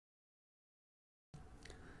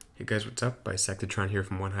Hey guys, what's up? Bisectatron here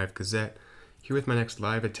from OneHive Gazette, here with my next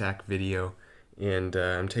live attack video, and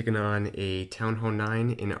I'm taking on a Town Hall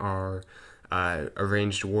 9 in our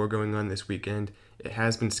arranged war going on this weekend. It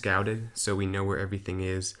has been scouted, so we know where everything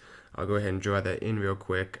is. I'll go ahead and draw that in real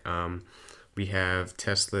quick. We have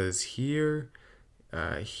Teslas here,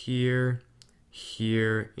 here,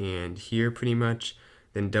 here, and here pretty much,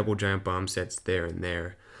 then double giant bomb sets there and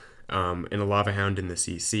there, and a lava hound in the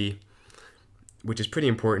CC, which is pretty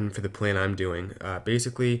important for the plan I'm doing.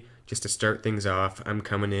 Basically, just to start things off, I'm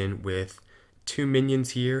coming in with 2 minions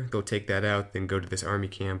here. They'll take that out, then go to this army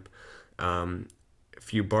camp. A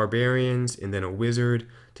few barbarians, and then a wizard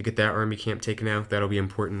to get that army camp taken out. That'll be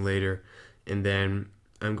important later. And then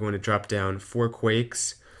I'm going to drop down 4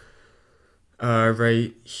 quakes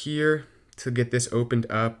right here to get this opened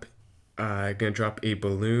up. I'm going to drop a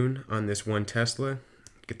balloon on this one Tesla.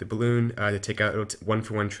 Get the balloon to take out,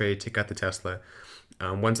 1-for-1 trade, take out the Tesla.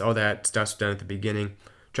 Once all that stuff's done at the beginning,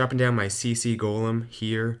 dropping down my CC golem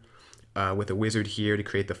here with a wizard here to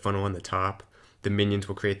create the funnel on the top. The minions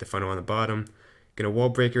will create the funnel on the bottom. Get a wall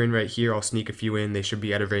breaker in right here. I'll sneak a few in. They should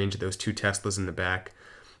be out of range of those 2 Teslas in the back.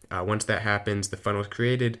 Once that happens, the funnel is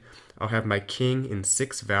created. I'll have my king and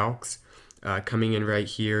 6 Valks coming in right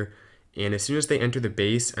here. And as soon as they enter the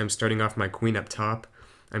base, I'm starting off my queen up top.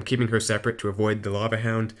 I'm keeping her separate to avoid the lava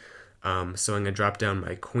hound. So I'm going to drop down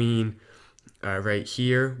my queen right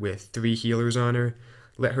here with 3 healers on her.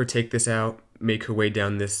 Let her take this out, make her way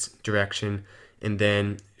down this direction, and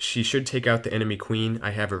then she should take out the enemy queen.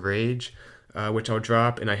 I have a rage, which I'll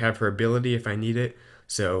drop, and I have her ability if I need it.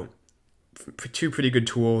 So 2 pretty good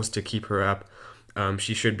tools to keep her up.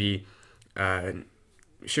 She should be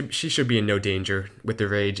she should be in no danger with the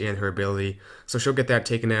rage and her ability. So she'll get that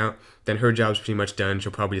taken out. Then her job's pretty much done.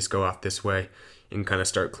 She'll probably just go off this way and kind of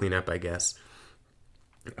start clean up, I guess.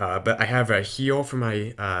 But I have a heal for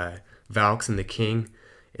my Valks and the king.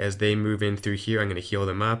 As they move in through here, I'm going to heal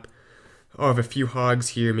them up. I'll have a few hogs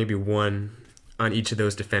here, maybe 1 on each of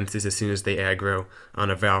those defenses as soon as they aggro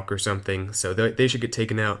on a Valk or something. So they should get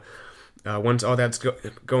taken out. Once all that's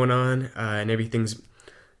going on and everything's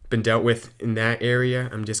been dealt with in that area,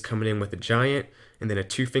 I'm just coming in with a giant and then a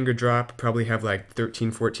 2-finger drop. Probably have like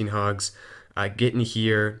 13-14 hogs. Get in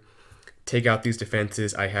here, take out these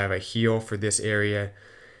defenses. I have a heal for this area,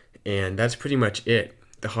 and that's pretty much it.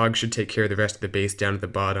 The hogs should take care of the rest of the base down at the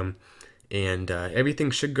bottom, and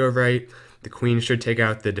everything should go right. The queen should take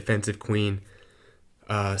out the defensive queen.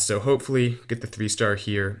 So hopefully get the 3-star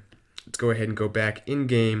here. Let's go ahead and go back in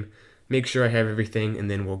game, make sure I have everything,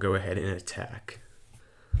 and then we'll go ahead and attack.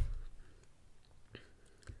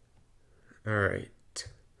 Alright,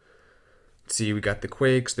 let's see, we got the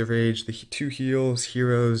quakes, the rage, the 2 heals,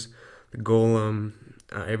 heroes, the golem,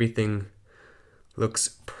 everything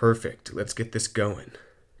looks perfect. Let's get this going.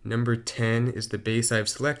 Number 10 is the base I've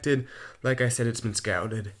selected. Like I said, it's been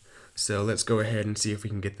scouted. So let's go ahead and see if we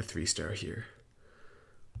can get the 3-star here.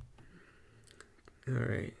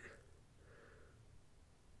 Alright.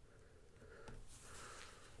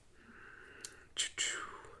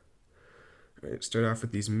 Alright, start off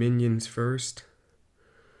with these minions first.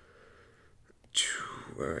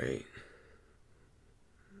 Alright.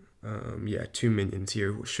 Yeah, 2 minions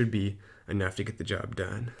here should be enough to get the job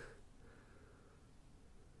done.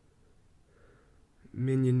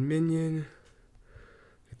 Minion.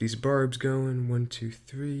 Get these barbs going. 1, 2,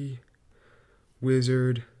 3.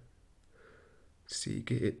 Wizard. Let's see,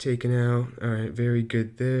 get it taken out. Alright, very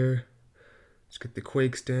good there. Let's get the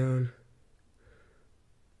quakes down.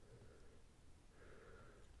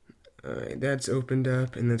 Alright, that's opened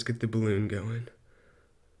up, and let's get the balloon going.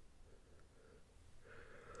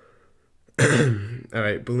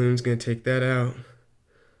 Alright, balloon's gonna take that out.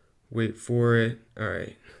 Wait for it.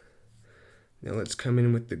 Alright. Now let's come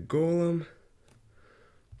in with the golem.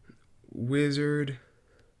 Wizard.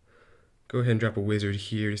 Go ahead and drop a wizard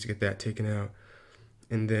here just to get that taken out.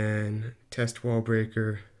 And then test wall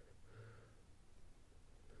breaker.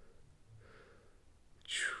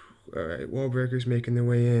 Alright, wall breakers making their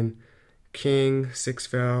way in. King, 6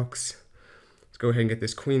 Valks. Let's go ahead and get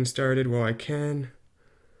this queen started while I can.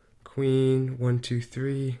 Queen, 1, 2,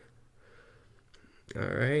 3.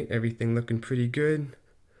 Alright, everything looking pretty good.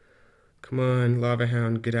 Come on, lava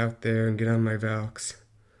hound, get out there and get on my Valks.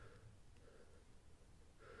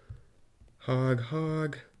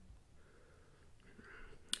 Hog.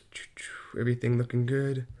 Everything looking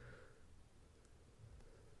good.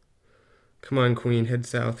 Come on, queen, head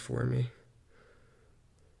south for me.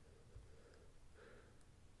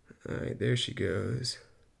 Alright, there she goes.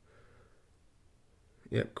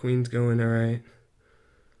 Yep, queen's going alright.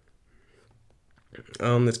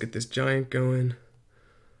 Let's get this giant going.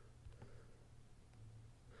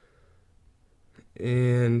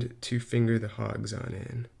 and two-finger the hogs on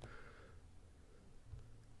in.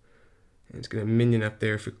 And it's going to minion up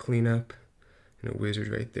there for cleanup, and a wizard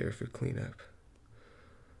right there for cleanup.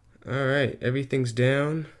 Alright, everything's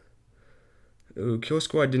down. Ooh, Kill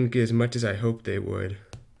Squad didn't get as much as I hoped they would.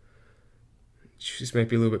 This might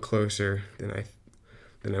be a little bit closer than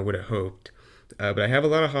I would have hoped. But I have a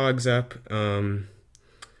lot of hogs up.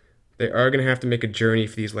 They are going to have to make a journey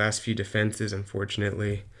for these last few defenses,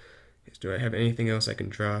 unfortunately. Do I have anything else I can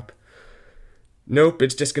drop? Nope,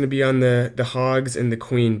 it's just going to be on the hogs and the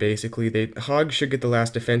queen, basically. The hogs should get the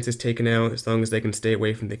last defenses taken out as long as they can stay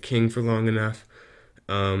away from the king for long enough.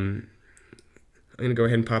 I'm going to go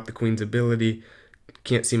ahead and pop the queen's ability.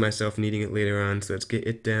 Can't see myself needing it later on, so let's get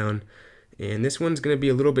it down. And this one's going to be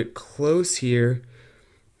a little bit close here.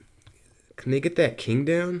 Can they get that king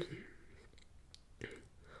down?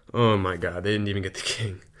 Oh my god, they didn't even get the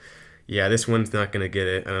king. Yeah, this one's not going to get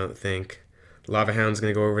it, I don't think. Lava Hound's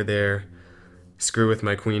going to go over there, screw with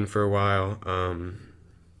my queen for a while.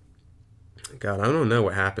 God, I don't know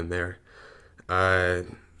what happened there.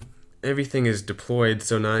 Everything is deployed,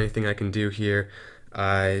 so not anything I can do here.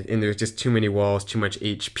 And there's just too many walls, too much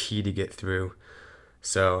HP to get through.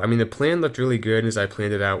 So, I mean, the plan looked really good as I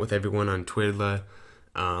planned it out with everyone on Twiddler.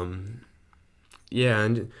 Yeah,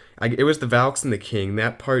 and it was the Valks and the King.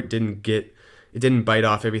 That part didn't bite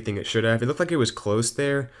off everything it should have. It looked like it was close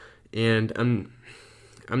there, and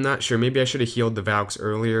I'm not sure. Maybe I should have healed the Valks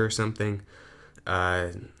earlier or something.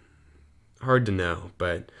 Hard to know,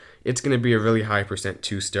 but it's going to be a really high percent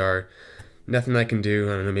 2-star. Nothing I can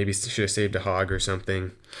do. I don't know, maybe should have saved a hog or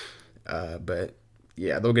something. But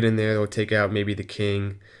yeah, they'll get in there. They'll take out maybe the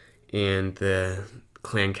king and the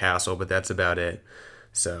clan castle, but that's about it.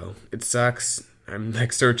 So it sucks. I'm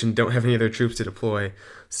like searching, don't have any other troops to deploy.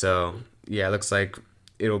 So yeah, it looks like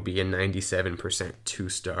it'll be a 97%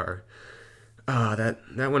 2-star. Ah,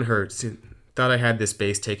 that one hurts. Thought I had this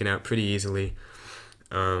base taken out pretty easily.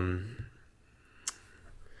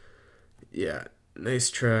 Yeah, nice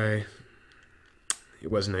try. It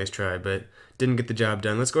was a nice try, but didn't get the job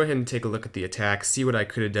done. Let's go ahead and take a look at the attack, see what I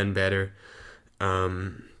could have done better.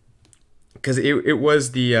 Because it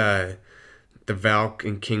was the Valk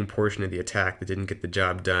and King portion of the attack that didn't get the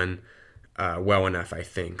job done well enough, I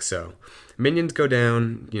think. So minions go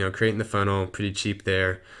down, you know, creating the funnel, pretty cheap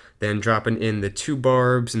there. Then dropping in the 2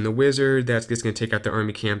 barbs and the wizard, that's just going to take out the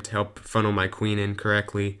army camp to help funnel my queen in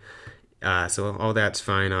correctly. So all that's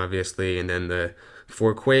fine, obviously. And then the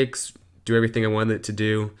 4 quakes, do everything I wanted it to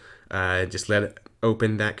do. Just let it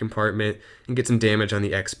open that compartment and get some damage on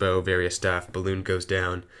the expo, various stuff. Balloon goes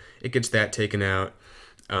down. It gets that taken out.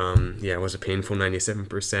 Yeah, it was a painful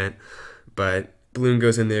 97%. But balloon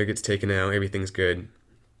goes in there, gets taken out. Everything's good.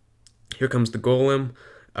 Here comes the golem.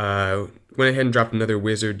 Went ahead and dropped another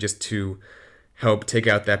wizard just to help take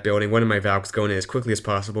out that building. One of my Valks going in as quickly as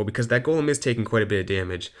possible because that golem is taking quite a bit of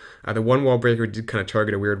damage. The one wall breaker did kind of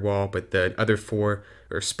target a weird wall, but the other 4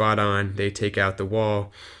 are spot on. They take out the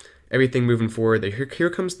wall. Everything moving forward. Here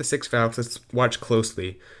comes the 6 Valks. Let's watch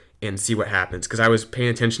closely and see what happens because I was paying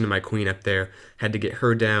attention to my queen up there. Had to get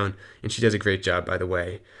her down, and she does a great job, by the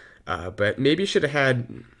way. But maybe should have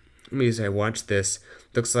had, maybe as I watch this,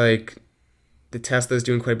 looks like the Tesla's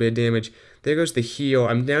doing quite a bit of damage. There goes the heal.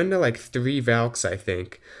 I'm down to like 3 Valks, I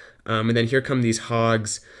think. And then here come these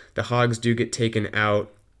hogs. The hogs do get taken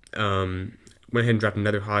out. Went ahead and dropped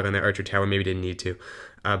another hog on that archer tower. Maybe didn't need to.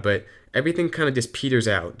 But everything kind of just peters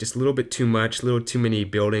out. Just a little bit too much. A little too many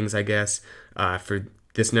buildings, I guess, for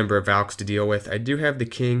this number of Valks to deal with. I do have the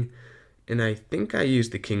king. And I think I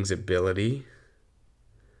used the king's ability.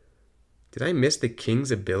 Did I miss the king's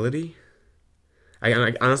ability?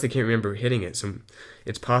 I honestly can't remember hitting it, so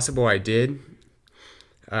it's possible I did.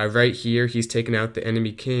 Right here, he's taken out the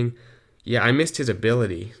enemy king. Yeah, I missed his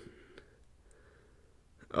ability.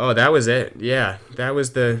 Oh, that was it. Yeah, that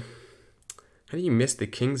was the... How do you miss the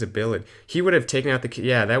king's ability? He would have taken out the...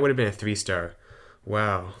 Yeah, that would have been a 3-star.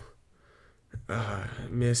 Wow.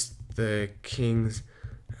 Missed the king's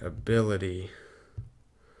ability.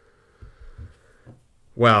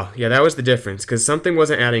 Wow, yeah, that was the difference, because something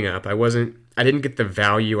wasn't adding up. I didn't get the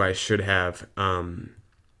value I should have.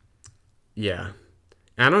 Yeah.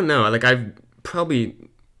 I don't know, like, I've probably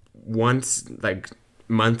once, like,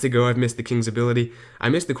 months ago, I've missed the king's ability. I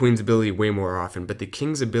miss the queen's ability way more often, but the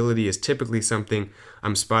king's ability is typically something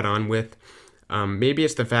I'm spot on with. Maybe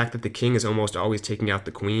it's the fact that the king is almost always taking out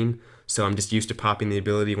the queen, so I'm just used to popping the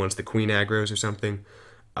ability once the queen aggroes or something.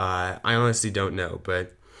 I honestly don't know,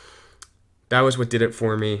 but... that was what did it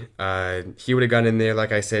for me. He would have gotten in there,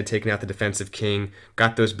 like I said, taken out the defensive king,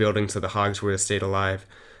 got those buildings so the hogs would have stayed alive.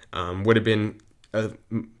 Would have been a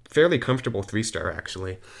fairly comfortable 3-star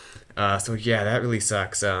actually. So yeah, that really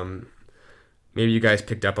sucks. Maybe you guys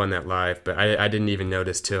picked up on that live, but I didn't even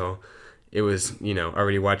notice till it was,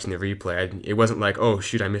 already watching the replay. It wasn't like, oh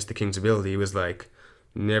shoot, I missed the king's ability. It was like,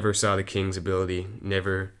 never saw the king's ability,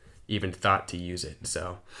 never even thought to use it.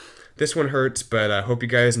 So this one hurts, but I hope you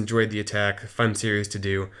guys enjoyed the attack. Fun series to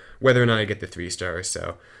do, whether or not I get the 3 stars.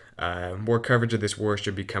 So more coverage of this war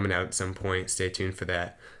should be coming out at some point. Stay tuned for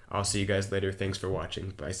that. I'll see you guys later. Thanks for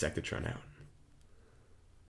watching. Bisectatron out.